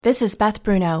This is Beth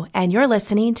Bruno, and you're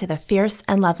listening to the Fierce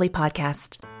and Lovely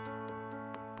podcast.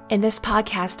 In this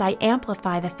podcast, I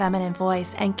amplify the feminine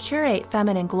voice and curate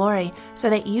feminine glory so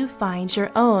that you find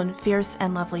your own fierce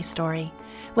and lovely story.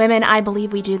 Women, I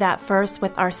believe we do that first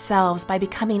with ourselves by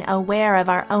becoming aware of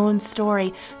our own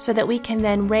story so that we can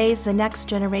then raise the next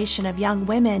generation of young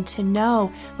women to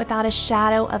know without a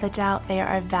shadow of a doubt they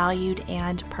are valued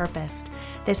and purposed.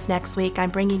 This next week, I'm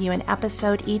bringing you an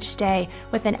episode each day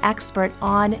with an expert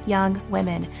on young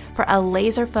women for a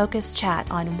laser-focused chat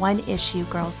on one issue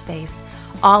girls face.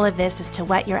 All of this is to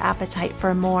whet your appetite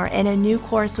for more in a new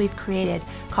course we've created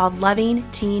called Loving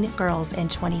Teen Girls in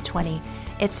 2020.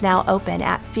 It's now open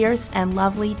at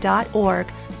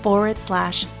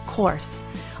fierceandlovely.org/course.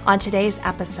 On today's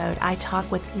episode, I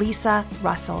talk with Lisa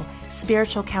Russell,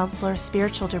 spiritual counselor,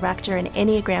 spiritual director, and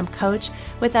Enneagram coach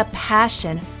with a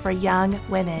passion for young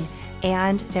women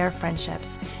and their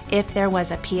friendships. If there was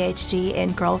a PhD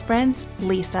in girlfriends,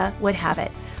 Lisa would have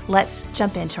it. Let's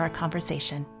jump into our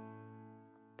conversation.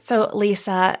 So,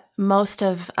 Lisa, most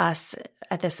of us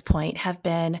at this point have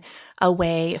been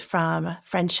away from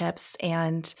friendships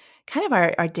and kind of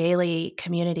our daily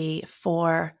community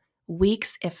for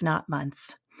weeks, if not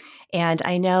months. And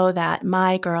I know that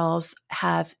my girls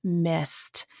have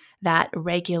missed that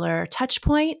regular touch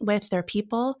point with their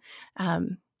people.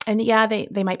 And yeah,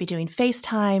 they might be doing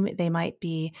FaceTime. They might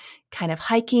be kind of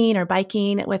hiking or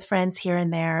biking with friends here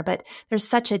and there, but there's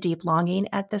such a deep longing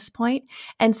at this point.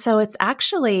 And so it's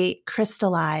actually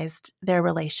crystallized their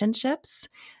relationships.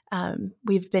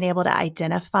 We've been able to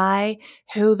identify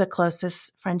who the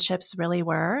closest friendships really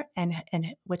were and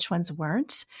which ones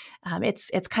weren't.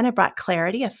 It's kind of brought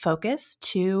clarity of focus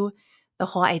to the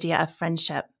whole idea of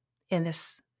friendship in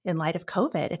light of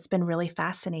COVID. It's been really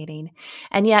fascinating.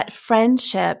 And yet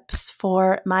friendships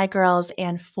for my girls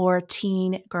and for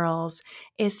teen girls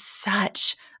is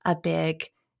such a big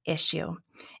issue.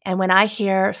 And when I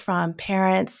hear from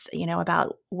parents,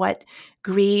 about what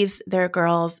grieves their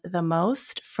girls the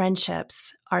most,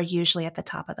 friendships are usually at the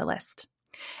top of the list.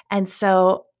 And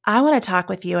so I want to talk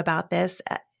with you about this.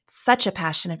 It's such a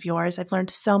passion of yours. I've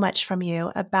learned so much from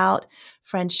you about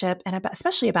friendship and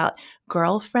especially about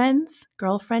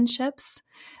girlfriendships.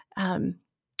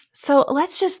 So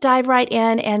let's just dive right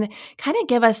in and kind of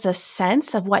give us a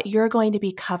sense of what you're going to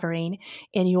be covering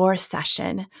in your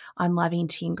session on Loving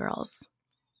Teen Girls.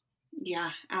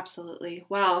 Yeah, absolutely.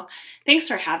 Well, thanks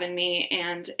for having me.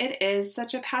 And it is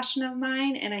such a passion of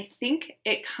mine. And I think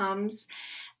it comes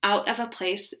out of a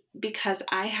place because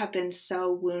I have been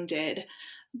so wounded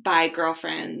by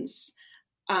girlfriends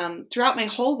throughout my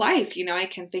whole life. I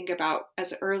can think about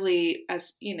as early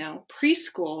as,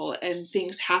 preschool and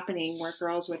things happening where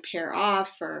girls would pair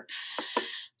off or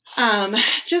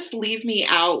just leave me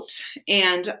out.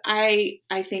 And I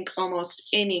think almost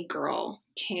any girl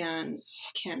can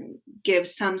give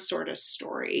some sort of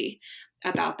story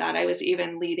about that. I was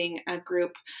even leading a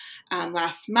group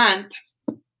last month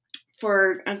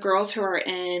for girls who are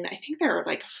in, I think they're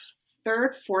like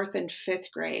third, fourth, and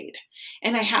fifth grade.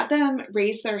 And I had them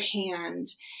raise their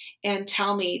hand and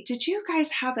tell me, did you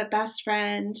guys have a best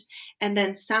friend? And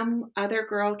then some other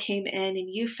girl came in and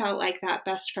you felt like that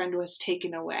best friend was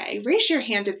taken away. Raise your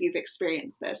hand if you've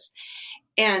experienced this.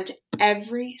 And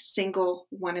every single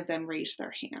one of them raised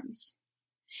their hands.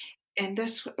 And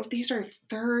these are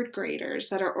third graders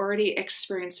that are already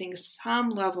experiencing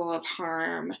some level of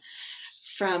harm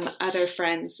from other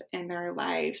friends in their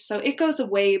life. So it goes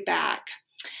way back.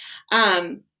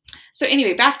 So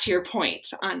anyway, back to your point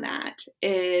on that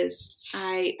is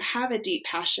I have a deep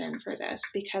passion for this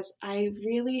because I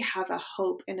really have a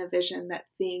hope and a vision that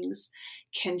things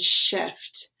can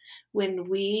shift when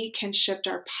we can shift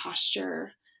our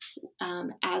posture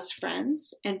as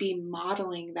friends and be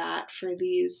modeling that for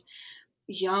these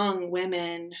young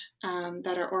women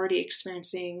that are already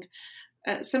experiencing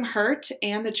some hurt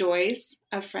and the joys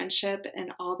of friendship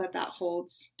and all that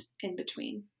holds in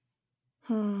between.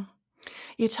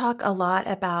 You talk a lot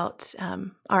about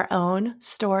our own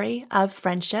story of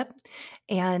friendship,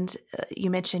 and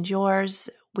you mentioned yours.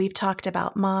 We've talked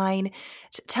about mine.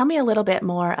 Tell me a little bit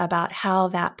more about how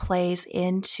that plays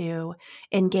into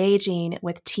engaging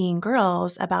with teen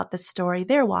girls about the story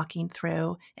they're walking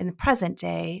through in the present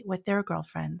day with their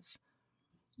girlfriends.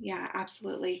 Yeah,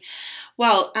 absolutely.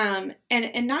 Well, and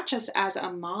not just as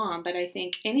a mom, but I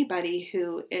think anybody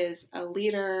who is a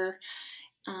leader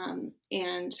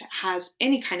and has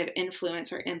any kind of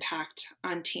influence or impact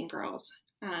on teen girls,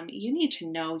 you need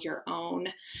to know your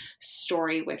own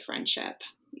story with friendship.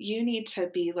 You need to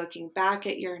be looking back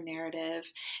at your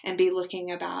narrative and be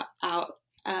looking at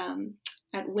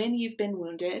when you've been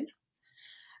wounded,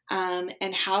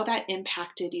 and how that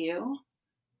impacted you,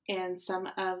 and some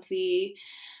of the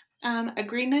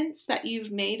agreements that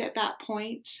you've made at that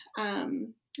point.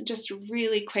 Just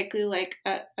really quickly, like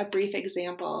a brief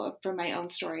example from my own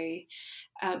story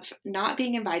of not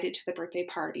being invited to the birthday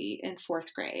party in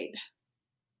fourth grade.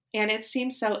 And it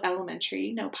seems so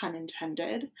elementary, no pun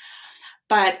intended.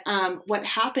 But what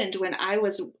happened when I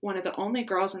was one of the only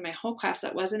girls in my whole class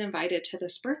that wasn't invited to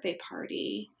this birthday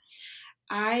party,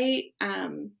 I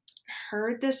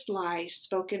heard this lie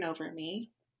spoken over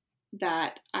me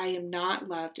that I am not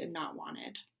loved and not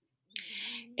wanted.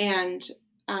 And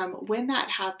when that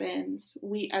happens,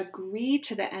 we agree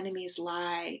to the enemy's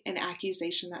lie and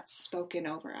accusation that's spoken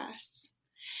over us.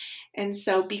 And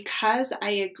so because I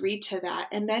agreed to that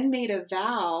and then made a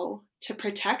vow to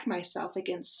protect myself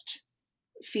against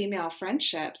female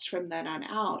friendships from then on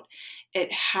out,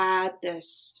 it had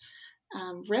this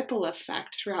ripple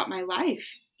effect throughout my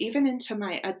life, even into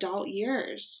my adult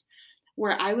years,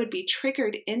 where I would be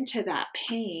triggered into that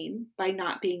pain by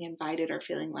not being invited or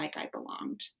feeling like I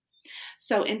belonged.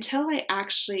 So until I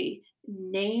actually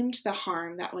named the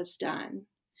harm that was done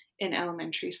in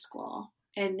elementary school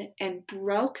and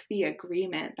broke the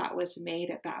agreement that was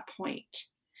made at that point,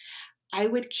 I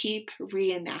would keep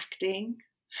reenacting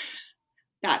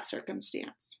that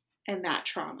circumstance and that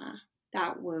trauma,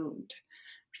 that wound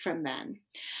from then.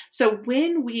 So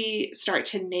when we start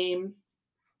to name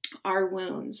our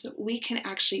wounds, we can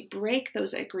actually break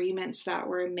those agreements that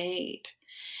were made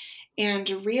and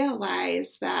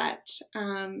realize that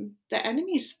the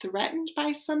enemy is threatened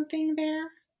by something there.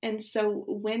 And so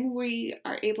when we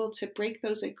are able to break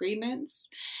those agreements,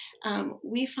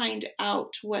 we find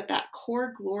out what that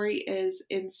core glory is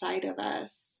inside of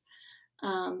us.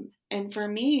 And for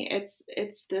me,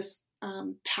 it's this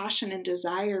passion and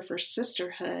desire for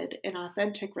sisterhood and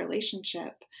authentic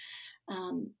relationship.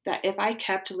 That if I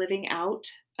kept living out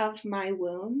of my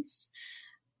wounds,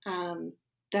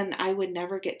 then I would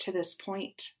never get to this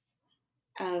point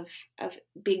of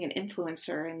being an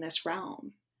influencer in this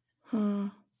realm.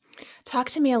 Talk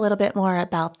to me a little bit more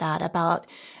about that, about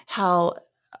how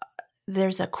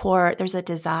there's a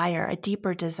desire, a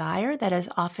deeper desire that is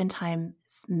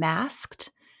oftentimes masked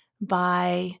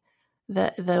by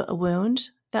the wound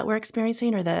that we're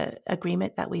experiencing or the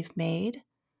agreement that we've made.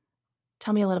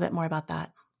 Tell me a little bit more about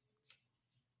that.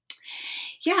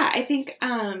 Yeah, I think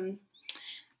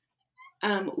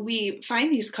we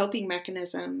find these coping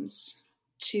mechanisms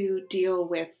to deal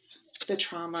with the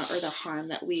trauma or the harm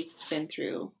that we've been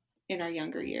through in our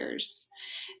younger years.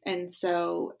 And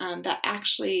so that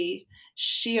actually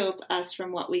shields us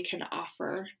from what we can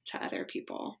offer to other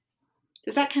people.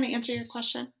 Does that kind of answer your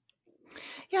question?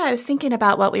 Yeah, I was thinking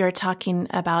about what we were talking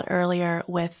about earlier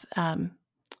with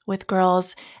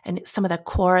girls and some of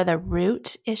the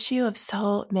root issue of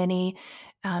so many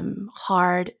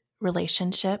hard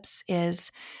relationships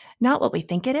is not what we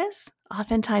think it is.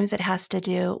 Oftentimes it has to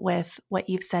do with what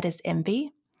you've said is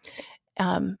envy.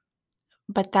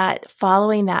 But that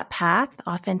following that path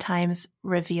oftentimes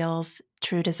reveals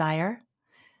true desire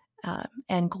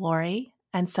and glory.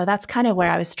 And so that's kind of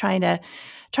where I was trying to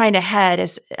head,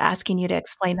 is asking you to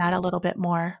explain that a little bit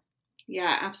more.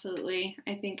 Yeah, absolutely.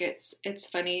 I think it's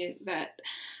funny that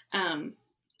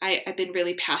I've been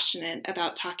really passionate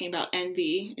about talking about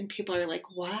envy, and people are like,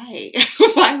 why?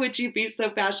 Why would you be so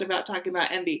passionate about talking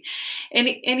about envy? And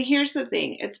here's the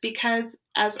thing. It's because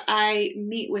as I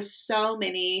meet with so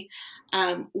many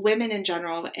women in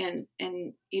general and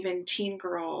even teen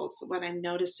girls, what I'm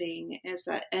noticing is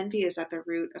that envy is at the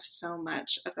root of so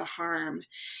much of the harm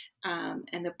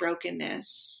and the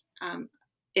brokenness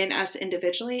in us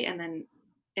individually and then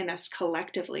in us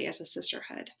collectively as a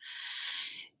sisterhood.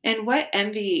 And what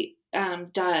envy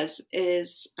does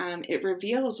is it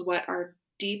reveals what our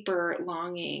deeper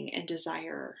longing and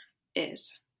desire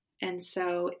is. And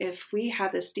so if we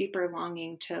have this deeper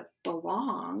longing to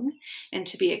belong and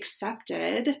to be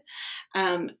accepted,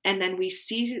 and then we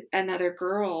see another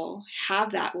girl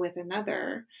have that with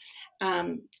another,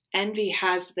 envy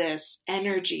has this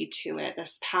energy to it,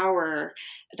 this power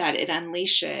that it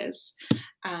unleashes,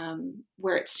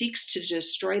 where it seeks to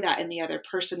destroy that in the other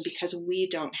person because we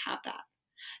don't have that.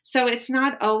 So it's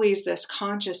not always this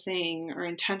conscious thing or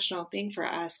intentional thing for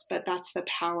us, but that's the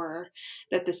power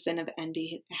that the sin of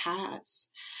envy has.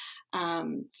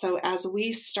 So as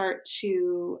we start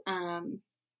to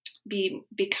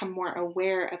become more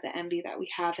aware of the envy that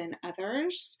we have in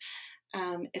others,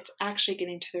 it's actually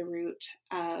getting to the root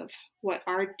of what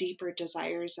our deeper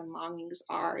desires and longings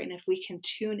are. And if we can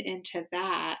tune into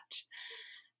that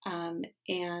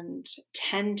and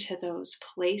tend to those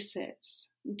places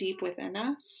deep within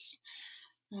us,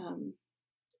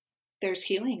 there's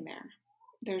healing there.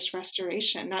 There's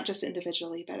restoration, not just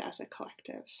individually, but as a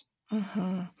collective.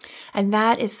 Mm-hmm. And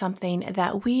that is something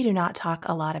that we do not talk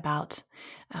a lot about.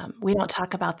 We don't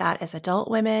talk about that as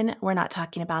adult women. We're not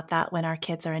talking about that when our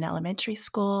kids are in elementary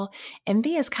school.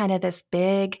 Envy is kind of this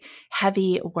big,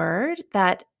 heavy word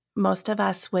that most of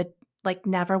us would like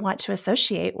never want to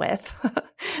associate with.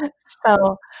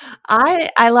 So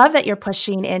I love that you're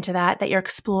pushing into that you're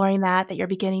exploring that you're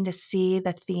beginning to see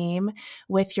the theme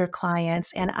with your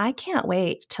clients. And I can't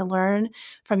wait to learn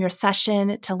from your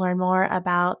session, to learn more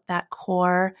about that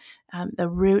core, the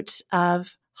root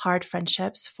of hard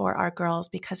friendships for our girls,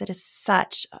 because it is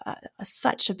such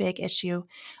a big issue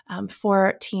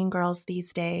for teen girls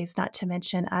these days, not to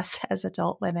mention us as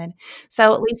adult women.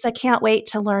 So Lisa, can't wait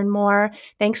to learn more.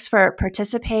 Thanks for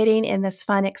participating in this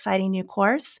fun, exciting new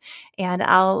course. And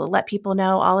I'll let people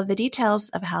know all of the details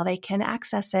of how they can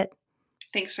access it.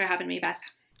 Thanks for having me, Beth.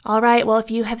 All right. Well, if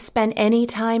you have spent any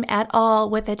time at all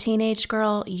with a teenage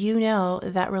girl, you know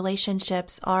that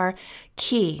relationships are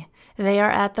key. They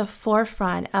are at the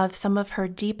forefront of some of her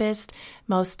deepest,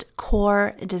 most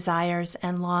core desires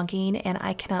and longing. And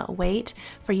I cannot wait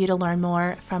for you to learn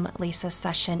more from Lisa's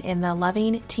session in the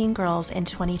Loving Teen Girls in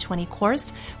 2020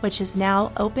 course, which is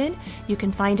now open. You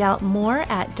can find out more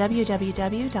at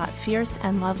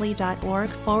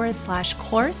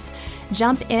www.fierceandlovely.org/course.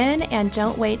 Jump in and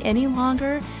don't wait any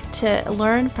longer to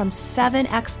learn from 7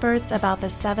 experts about the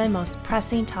 7 most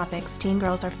pressing topics teen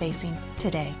girls are facing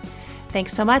today.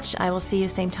 Thanks so much. I will see you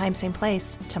same time, same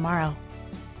place tomorrow.